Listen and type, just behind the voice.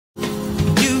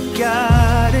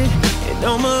got it. It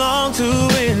don't belong to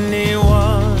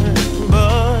anyone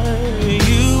but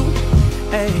you.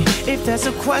 Hey, if that's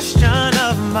a question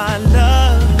of my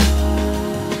love,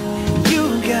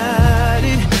 you got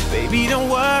it. Baby, don't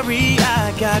worry,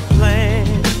 I got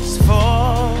plans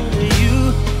for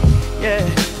you. Yeah,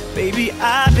 baby,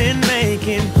 I've been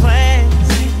making plans.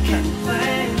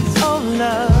 Oh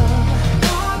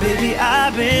love, baby,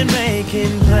 I've been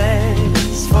making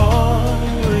plans for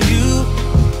you.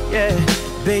 Yeah,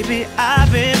 baby,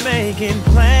 I've been making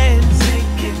plans.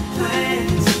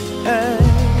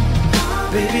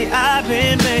 Baby, I've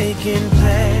been making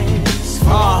plans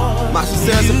for my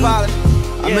sincere apology.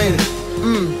 I made it.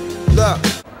 Look.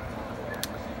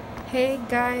 Hey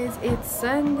guys, it's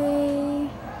Sunday.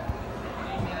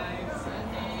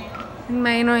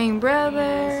 My annoying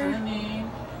brother.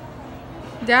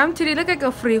 Damn, today look like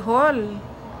a frijol.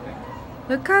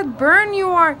 Look how burned you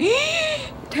are.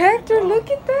 Hector, look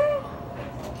at that.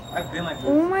 I've been like this.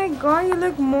 Oh my god, you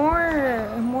look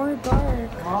more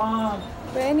dark. Mom.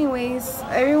 But anyways,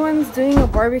 everyone's doing a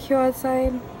barbecue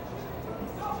outside.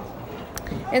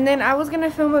 And then I was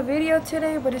gonna film a video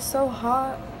today, but it's so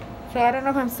hot. So I don't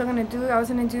know if I'm still gonna do it. I was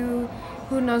gonna do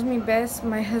Who Knows Me Best,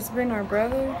 my husband or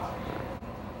brother.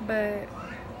 But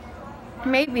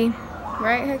maybe,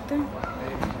 right Hector?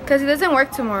 Because he doesn't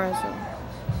work tomorrow,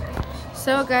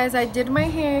 so guys, I did my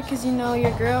hair because you know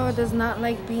your girl does not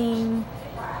like being,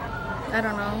 I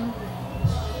don't know,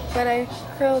 but I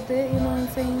curled it, you know what I'm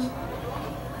saying?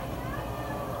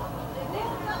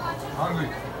 Hungry.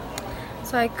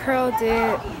 So I curled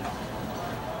it.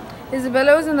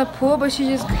 Isabella was in the pool, but she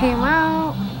just came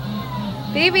out.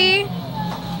 Baby,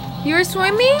 you were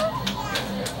swimming?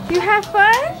 You have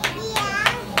fun?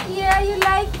 Yeah. Yeah, you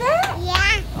like that? Yeah.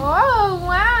 Oh,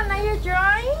 wow, now you're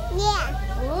drawing? Yeah.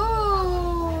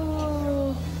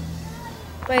 Ooh.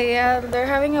 But yeah, they're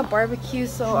having a barbecue,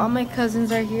 so all my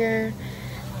cousins are here.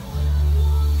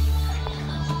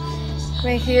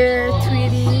 Right here,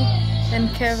 Tweety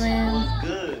and Kevin.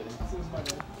 good.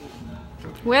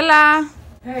 Willa.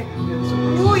 Hey.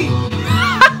 Uy.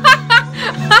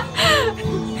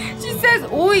 She says,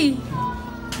 "Uy."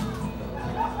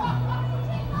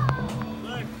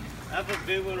 Look, I have a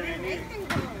big one right here.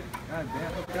 God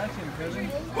damn, got you, cousin.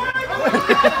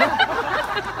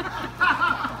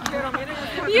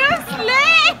 You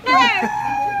slipped!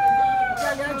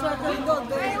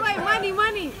 Wait,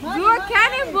 money. Do a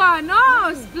cannonball.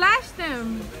 No, splash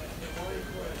them.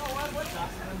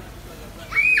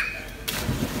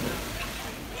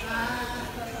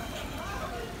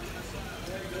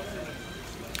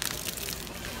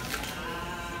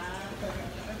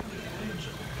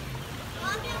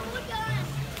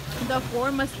 The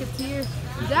Four Musketeers.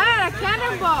 Dad, a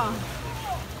cannonball.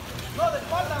 What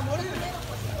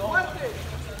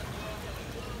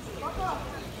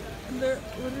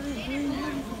are they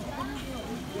doing?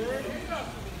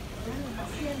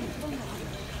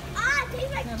 Ah,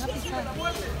 tastes like chicken.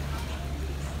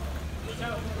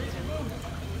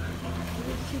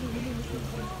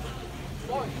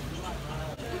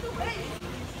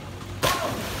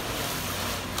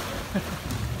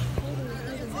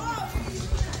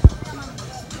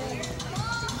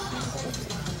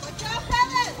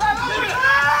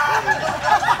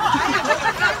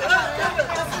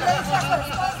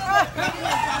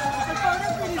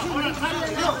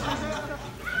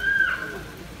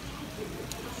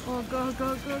 Oh, go.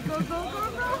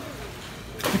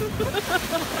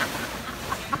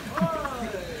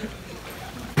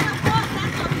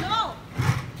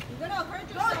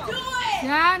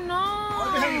 Dad, no.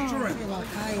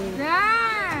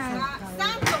 Dad!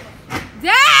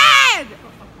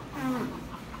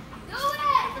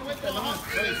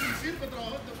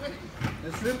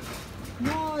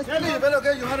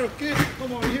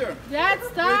 Dad,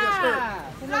 stop!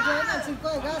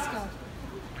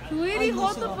 Sweetie,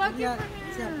 hold the bucket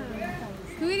for him.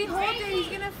 Sweetie, hold it. He's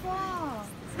gonna fall.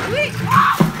 Sweetie!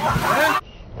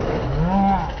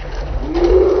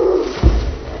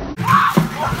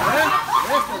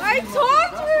 I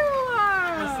told you!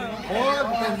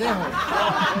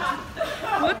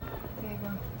 What?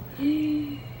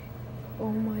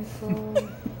 Oh my god. Oh!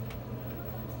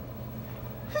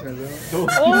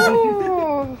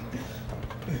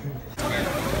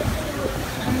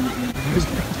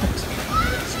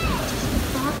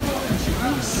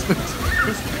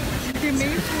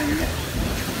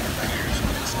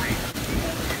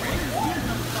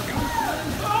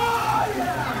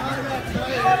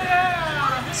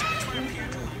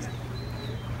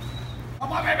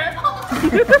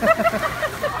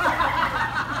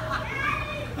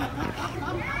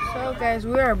 So guys,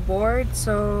 we are bored,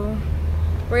 so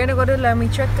We're gonna go to La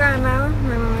Michoacana,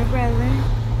 my brother.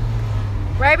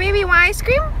 Right, baby? You want ice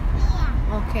cream?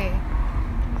 Yeah. Okay.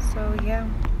 So, yeah.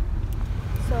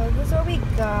 So, this is what we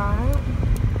got.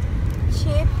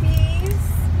 Chippies.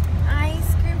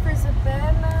 Ice cream for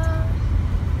Savannah.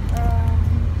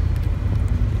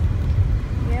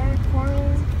 Yeah, corn.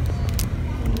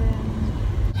 And then...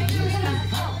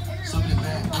 Something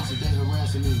bad, once a day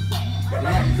harassing me.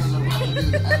 Because I'm running to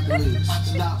the athletes.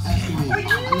 Stop asking me. I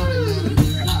know they mad at me.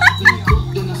 Nah, then cook,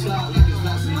 then I slide like it's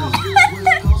Vaseline.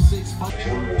 West Coast 6, fuck.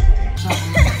 Triple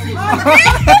B.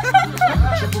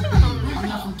 I'm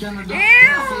not from Canada. Ew!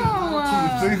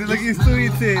 Look at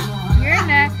sweet it. You're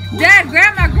not. Dad,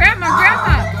 grandma.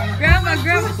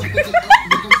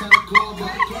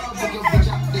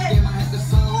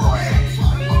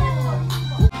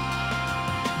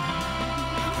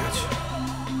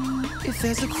 If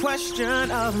there's a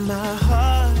question of my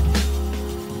heart